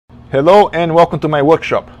Hello and welcome to my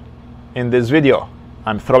workshop. In this video,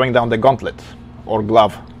 I'm throwing down the gauntlet or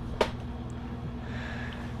glove.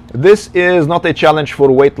 This is not a challenge for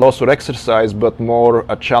weight loss or exercise, but more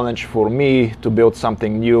a challenge for me to build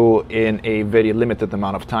something new in a very limited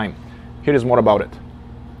amount of time. Here is more about it.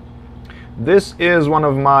 This is one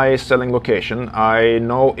of my selling locations. I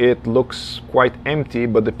know it looks quite empty,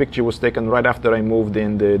 but the picture was taken right after I moved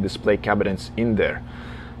in the display cabinets in there.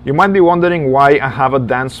 You might be wondering why I have a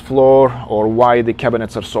dance floor or why the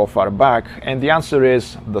cabinets are so far back, and the answer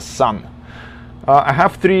is the sun. I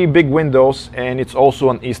have 3 big windows and it's also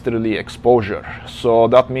an easterly exposure. So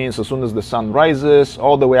that means as soon as the sun rises,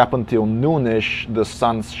 all the way up until noonish, the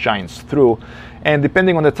sun shines through. And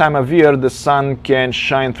depending on the time of year, the sun can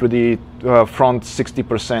shine through the front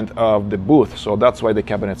 60% of the booth. So that's why the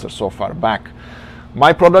cabinets are so far back.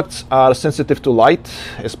 My products are sensitive to light,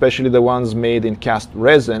 especially the ones made in cast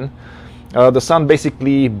resin. The sun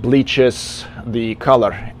basically bleaches the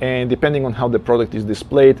color, and depending on how the product is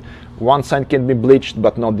displayed, one side can be bleached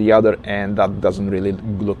but not the other, and that doesn't really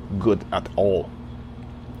look good at all.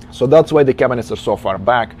 So that's why the cabinets are so far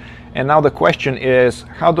back. And now the question is,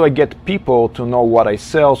 how do I get people to know what I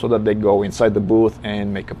sell so that they go inside the booth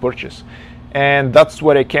and make a purchase? And that's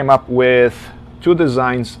where I came up with 2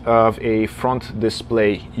 designs of a front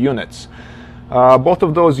display units. Both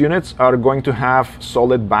of those units are going to have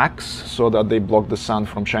solid backs so that they block the sun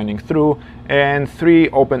from shining through, and 3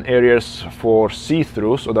 open areas for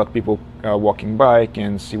see-through so that people walking by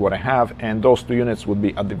can see what I have, and those 2 units would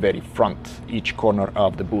be at the very front, each corner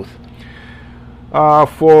of the booth.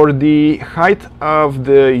 For the height of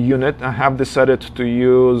the unit, I have decided to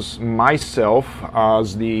use myself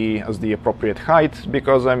as the appropriate height,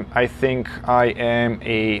 because I think I am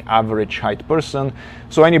a average height person.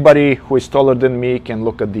 So anybody who is taller than me can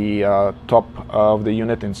look at the top of the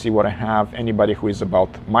unit and see what I have. Anybody who is about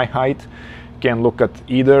my height can look at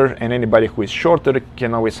either, and anybody who is shorter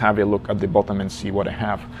can always have a look at the bottom and see what I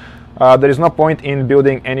have. There is no point in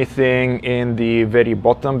building anything in the very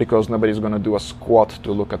bottom because nobody's going to do a squat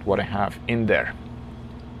to look at what I have in there.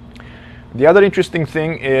 The other interesting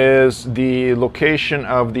thing is the location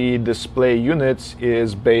of the display units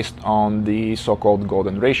is based on the so-called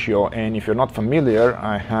golden ratio, and if you're not familiar,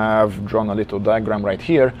 I have drawn a little diagram right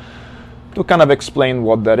here to kind of explain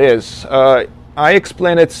what that is. I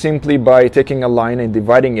explain it simply by taking a line and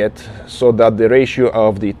dividing it so that the ratio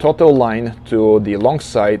of the total line to the long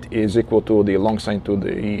side is equal to the long side to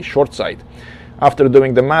the short side. After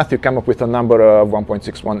doing the math, you come up with a number of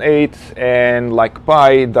 1.618, and like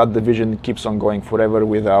pi, that division keeps on going forever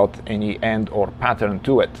without any end or pattern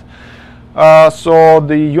to it. So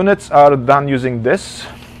the units are done using this,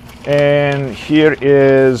 and here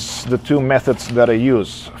is the 2 methods that I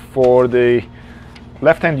use. For the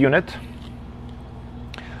left-hand unit,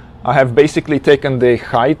 I have basically taken the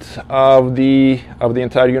height of the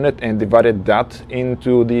entire unit and divided that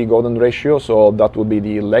into the golden ratio. So that would be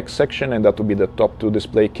the leg section, and that would be the top 2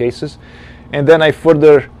 display cases. And then I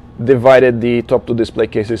further divided the top 2 display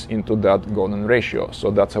cases into that golden ratio.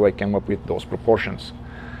 So that's how I came up with those proportions.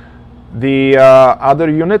 The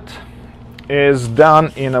other unit is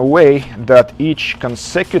done in a way that each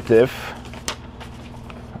consecutive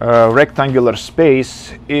rectangular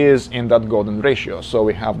space is in that golden ratio. So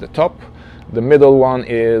we have the top, the middle one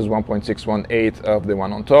is 1.618 of the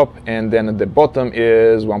one on top, and then at the bottom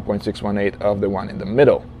is 1.618 of the one in the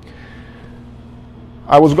middle.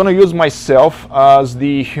 I was going to use myself as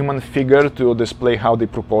the human figure to display how the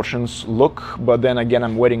proportions look, but then again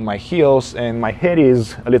I'm wearing my heels and my head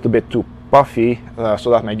is a little bit too puffy, so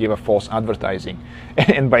that may give a false advertising.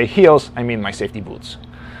 And by heels I mean my safety boots.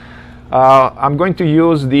 I'm going to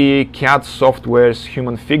use the CAD software's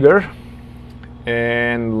human figure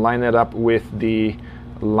and line it up with the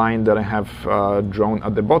line that I have drawn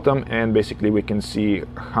at the bottom, and basically we can see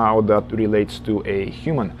how that relates to a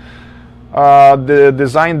human. The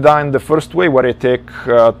design done the first way, where I take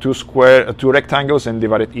 2 rectangles and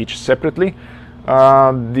divide it each separately.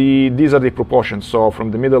 These are the proportions, so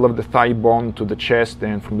from the middle of the thigh bone to the chest,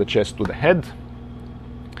 and from the chest to the head.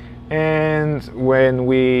 And when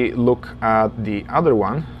we look at the other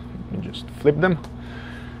one, let me just flip them,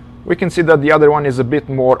 we can see that the other one is a bit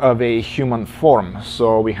more of a human form.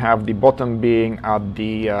 So we have the bottom being at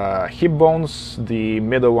the hip bones, the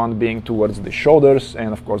middle one being towards the shoulders,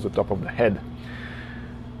 and of course the top of the head.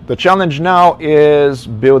 The challenge now is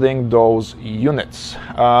building those units.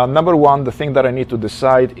 Number one, the thing that I need to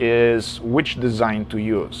decide is which design to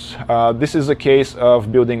use. This is a case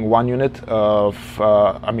of building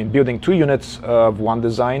building 2 units of one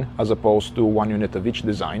design as opposed to 1 unit of each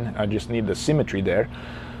design. I just need the symmetry there.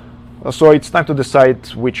 So it's time to decide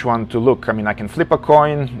which one to look. I mean, I can flip a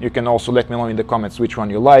coin. You can also let me know in the comments which one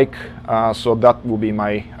you like. So that will be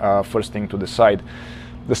my first thing to decide.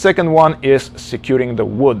 The second one is securing the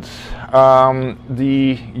wood.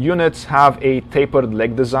 The units have a tapered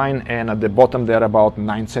leg design, and at the bottom they're about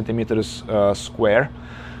 9 centimeters square.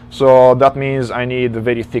 So that means I need a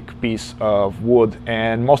very thick piece of wood,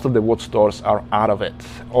 and most of the wood stores are out of it.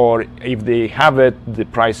 Or if they have it, the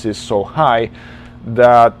price is so high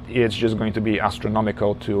that it's just going to be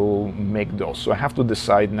astronomical to make those. So I have to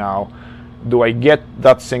decide now, do I get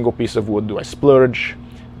that single piece of wood? Do I splurge?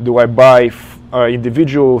 Do I buy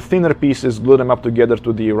individual thinner pieces, glue them up together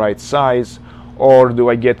to the right size? Or do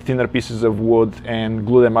I get thinner pieces of wood and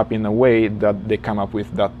glue them up in a way that they come up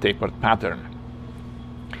with that tapered pattern?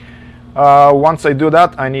 Once I do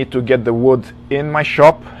that, I need to get the wood in my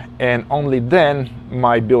shop, and only then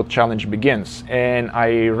my build challenge begins. And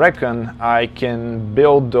I reckon I can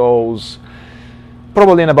build those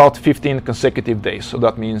probably in about 15 consecutive days. So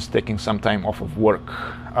that means taking some time off of work.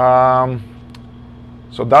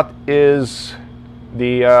 So that is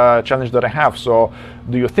the challenge that I have. So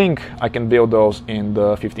do you think I can build those in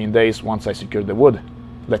the 15 days once I secure the wood?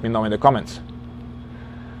 Let me know in the comments.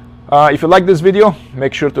 If you like this video,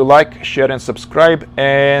 make sure to like, share and subscribe,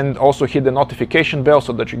 and also hit the notification bell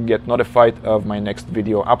so that you get notified of my next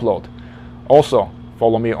video upload. Also,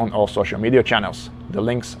 follow me on all social media channels. The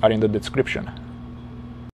links are in the description.